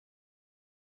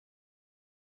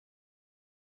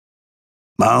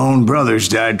My own brothers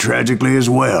died tragically as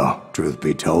well, truth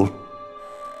be told.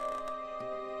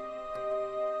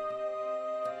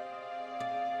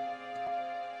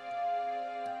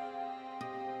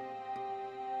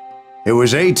 It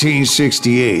was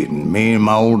 1868, and me and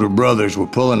my older brothers were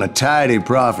pulling a tidy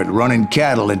profit running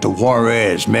cattle into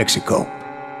Juarez, Mexico.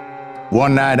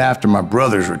 One night after my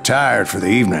brothers retired for the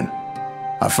evening,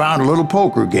 I found a little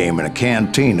poker game in a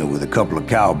cantina with a couple of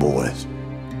cowboys.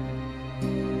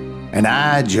 And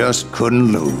I just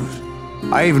couldn't lose.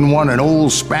 I even won an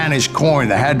old Spanish coin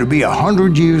that had to be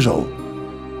 100 years old.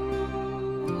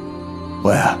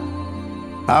 Well,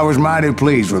 I was mighty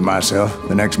pleased with myself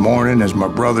the next morning as my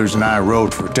brothers and I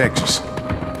rode for Texas.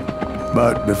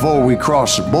 But before we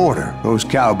crossed the border, those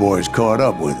cowboys caught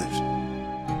up with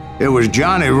us. It was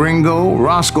Johnny Ringo,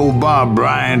 Roscoe Bob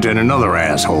Bryant, and another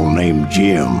asshole named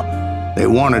Jim. They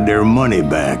wanted their money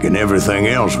back and everything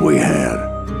else we had,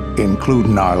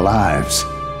 including our lives,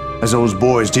 as those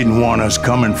boys didn't want us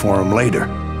coming for them later.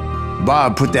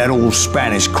 Bob put that old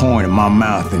Spanish coin in my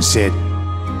mouth and said,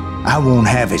 "I won't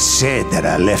have it said that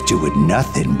I left you with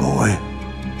nothing, boy."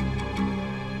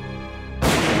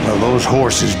 Well, those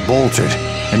horses bolted,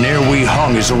 and there we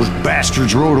hung as those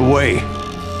bastards rode away.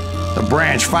 The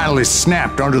branch finally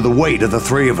snapped under the weight of the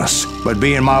three of us, but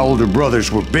being my older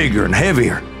brothers were bigger and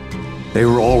heavier, they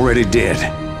were already dead.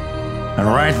 And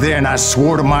right then I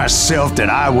swore to myself that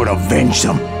I would avenge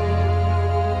them.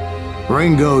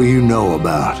 Ringo you know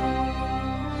about,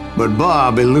 but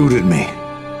Bob eluded me,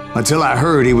 until I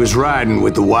heard he was riding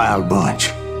with the Wild Bunch.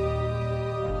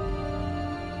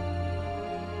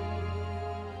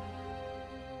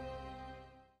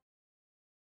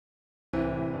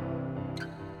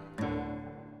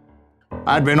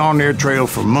 I'd been on their trail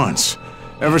for months,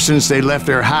 ever since they left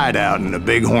their hideout in the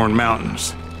Bighorn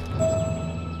Mountains.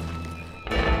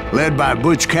 Led by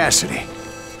Butch Cassidy,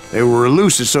 they were a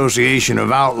loose association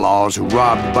of outlaws who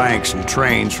robbed banks and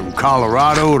trains from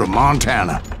Colorado to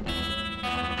Montana.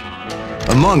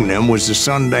 Among them was the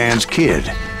Sundance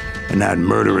Kid, and that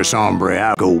murderous hombre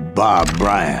Alco Bob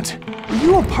Bryant. Were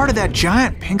you a part of that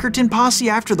giant Pinkerton posse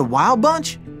after the Wild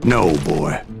Bunch? No,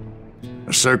 boy.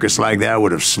 A circus like that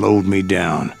would have slowed me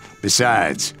down.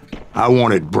 Besides, I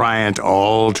wanted Bryant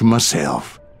all to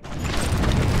myself.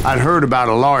 I'd heard about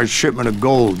a large shipment of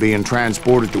gold being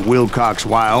transported to Wilcox,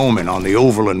 Wyoming on the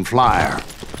Overland Flyer.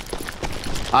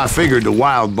 I figured the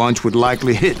Wild Bunch would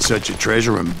likely hit such a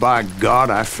treasure, and by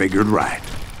God, I figured right.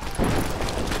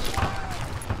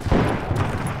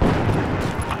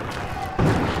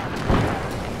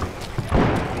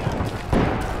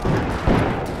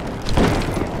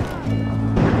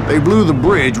 They blew the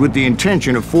bridge with the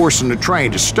intention of forcing the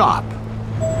train to stop.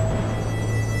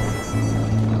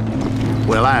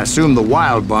 Well, I assumed the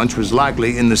Wild Bunch was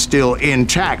likely in the still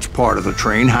intact part of the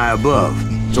train high above,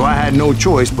 so I had no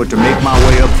choice but to make my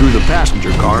way up through the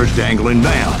passenger cars dangling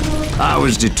down. I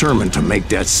was determined to make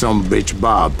that sumbitch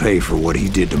Bob pay for what he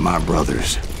did to my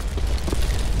brothers.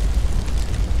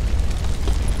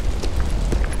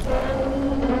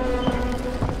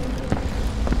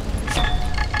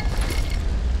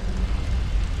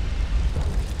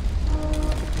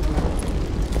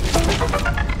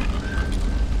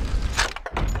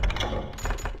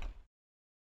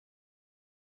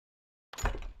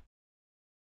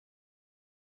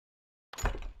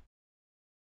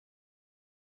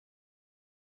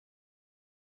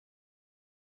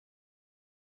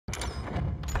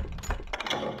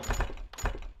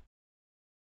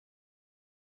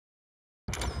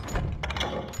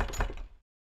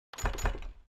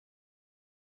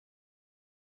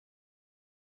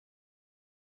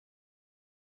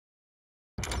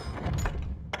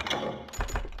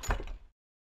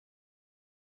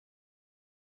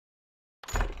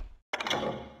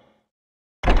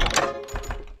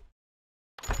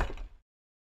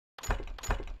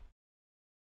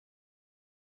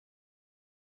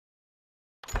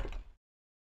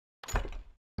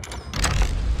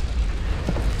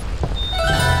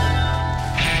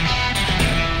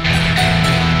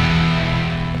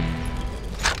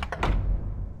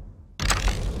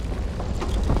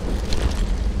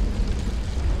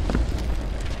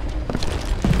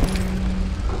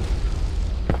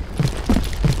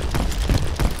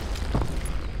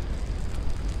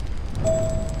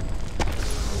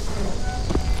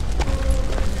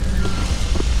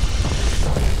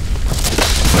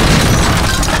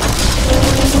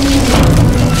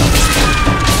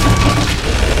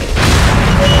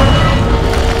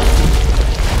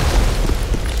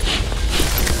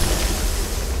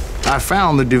 I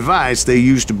found the device they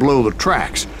used to blow the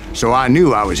tracks, so I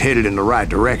knew I was headed in the right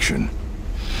direction.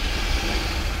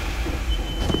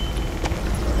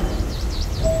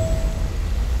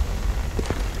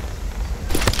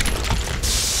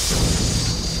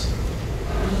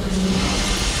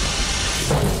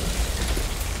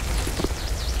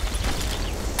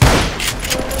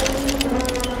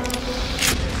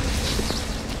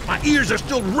 ears are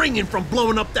still ringing from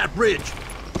blowing up that bridge.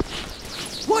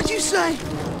 What'd you say?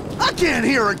 I can't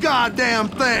hear a goddamn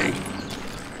thing.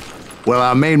 Well,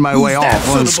 I made my way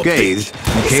off unscathed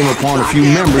and came upon a few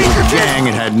members of the gang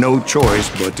and had no choice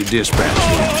but to dispatch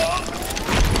them.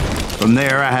 From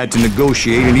there, I had to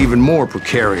negotiate an even more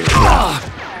precarious route.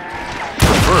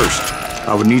 But first,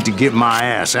 I would need to get my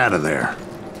ass out of there.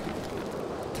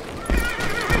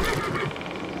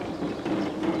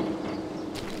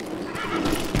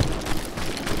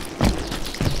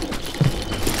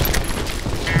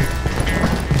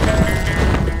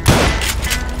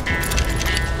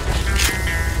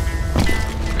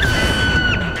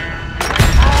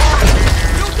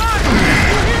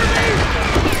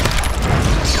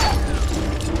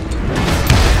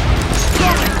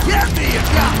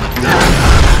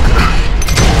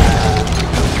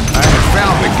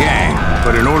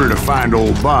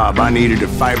 Old Bob, I needed to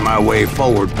fight my way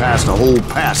forward past a whole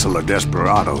passel of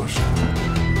desperados.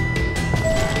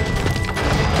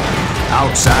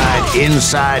 Outside,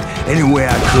 inside, anywhere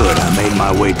I could, I made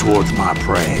my way towards my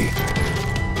prey.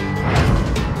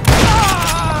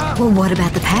 Well, what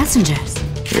about the passengers?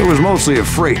 It was mostly a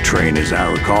freight train, as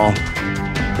I recall.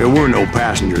 There were no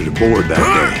passengers aboard that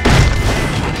day.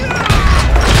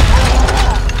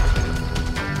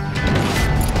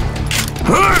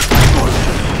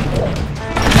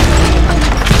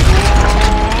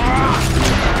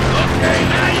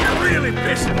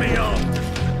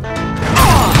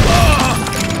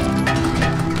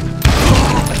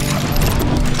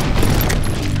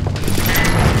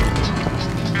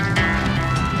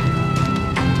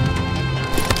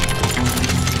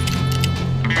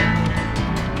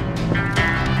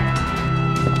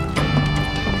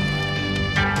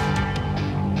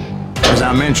 As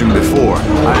I mentioned before,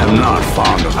 I am not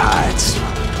fond of heights,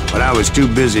 but I was too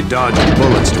busy dodging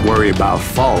bullets to worry about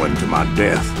falling to my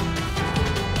death.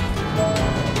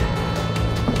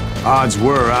 Odds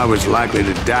were I was likely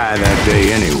to die that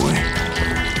day anyway,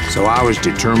 so I was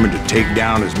determined to take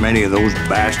down as many of those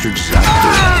bastards as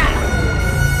I could.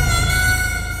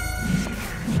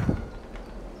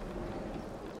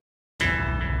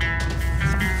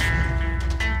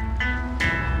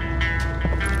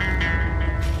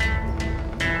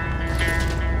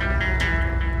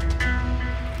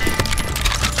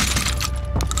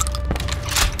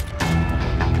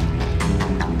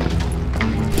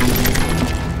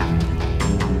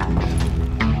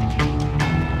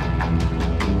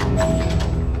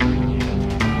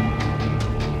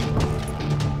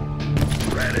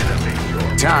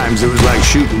 Times it was like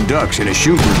shooting ducks in a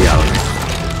shooting gallery.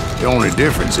 The only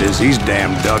difference is these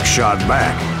damn ducks shot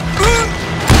back.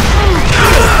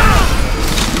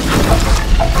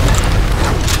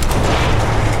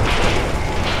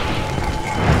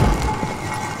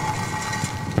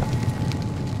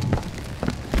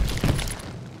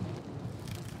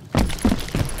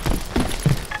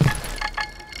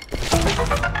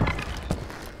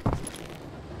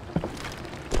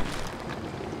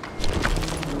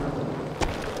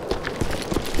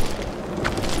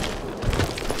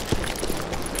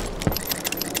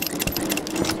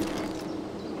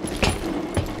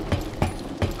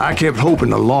 I kept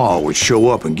hoping the law would show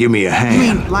up and give me a hand.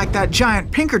 You mean like that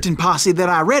giant Pinkerton posse that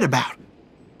I read about?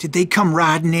 Did they come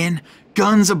riding in,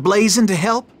 guns a-blazing to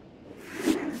help?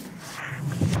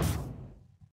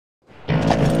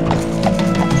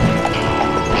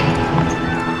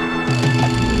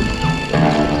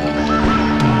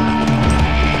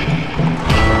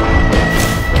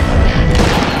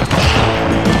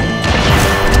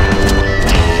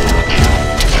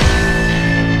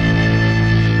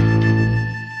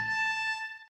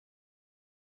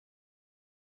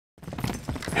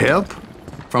 Help?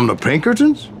 From the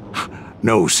Pinkertons?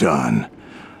 No, son.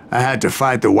 I had to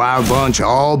fight the wild bunch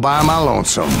all by my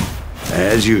lonesome,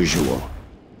 as usual.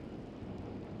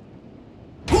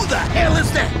 Who the hell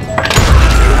is that?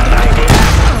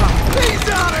 He's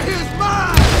out of his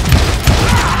mind!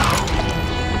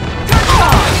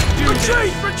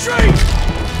 Retreat! Retreat!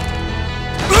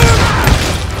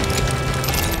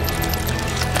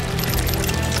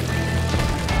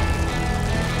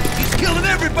 He's killing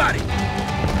everybody!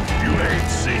 You ain't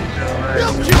seen no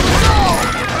He'll kill us all!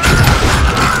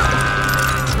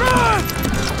 Run!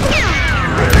 You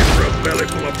ready for a belly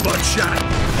full of buckshot?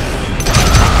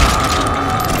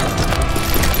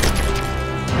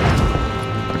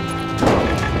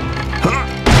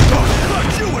 Cut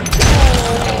you and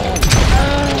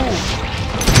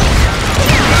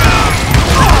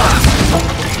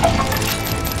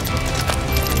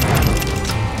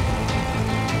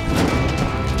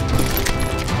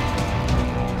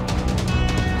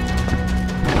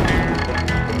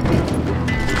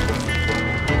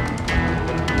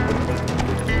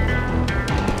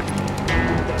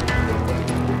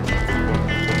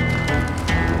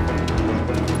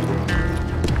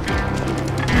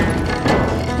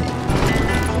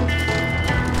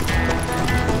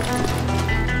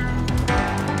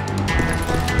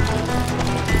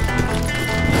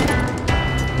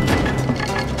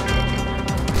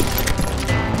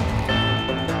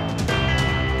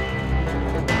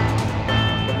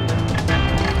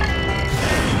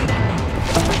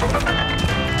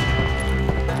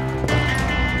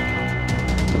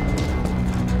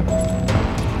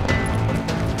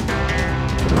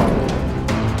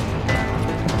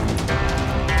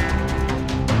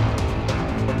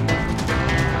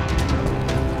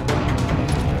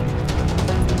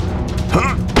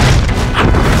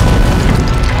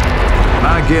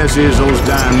guess is those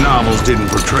dime novels didn't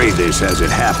portray this as it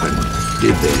happened,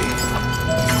 did they?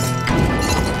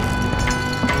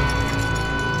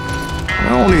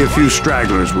 Only a few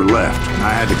stragglers were left.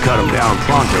 I had to cut them down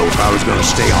pronto if I was going to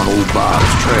stay on old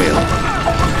Bob's trail.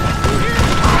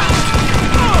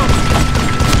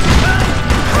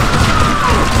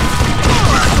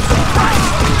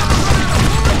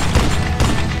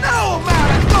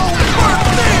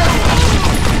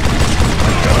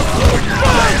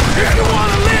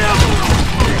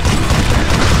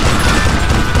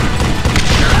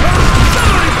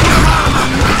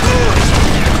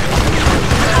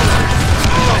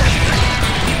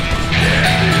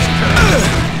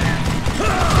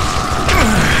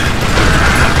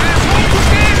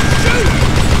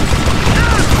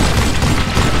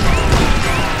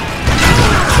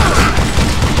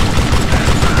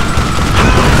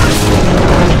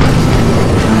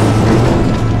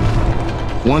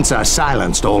 Once I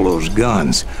silenced all those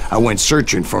guns, I went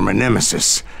searching for my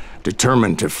nemesis,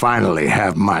 determined to finally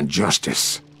have my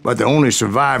justice. But the only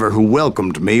survivor who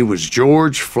welcomed me was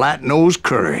George Flat-Nose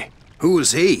Curry. Who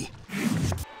was he?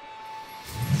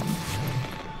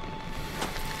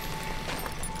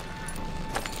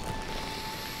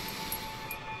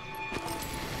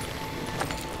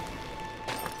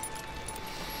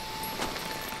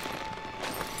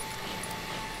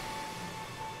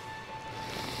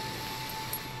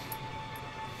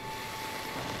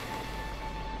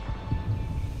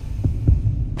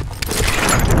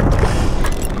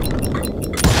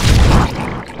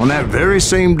 On that very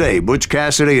same day, Butch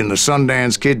Cassidy and the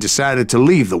Sundance Kid decided to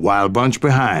leave the Wild Bunch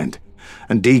behind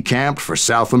and decamped for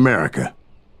South America.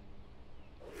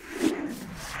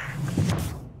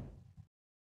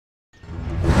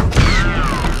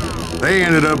 They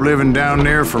ended up living down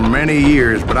there for many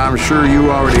years, but I'm sure you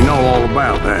already know all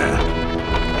about that.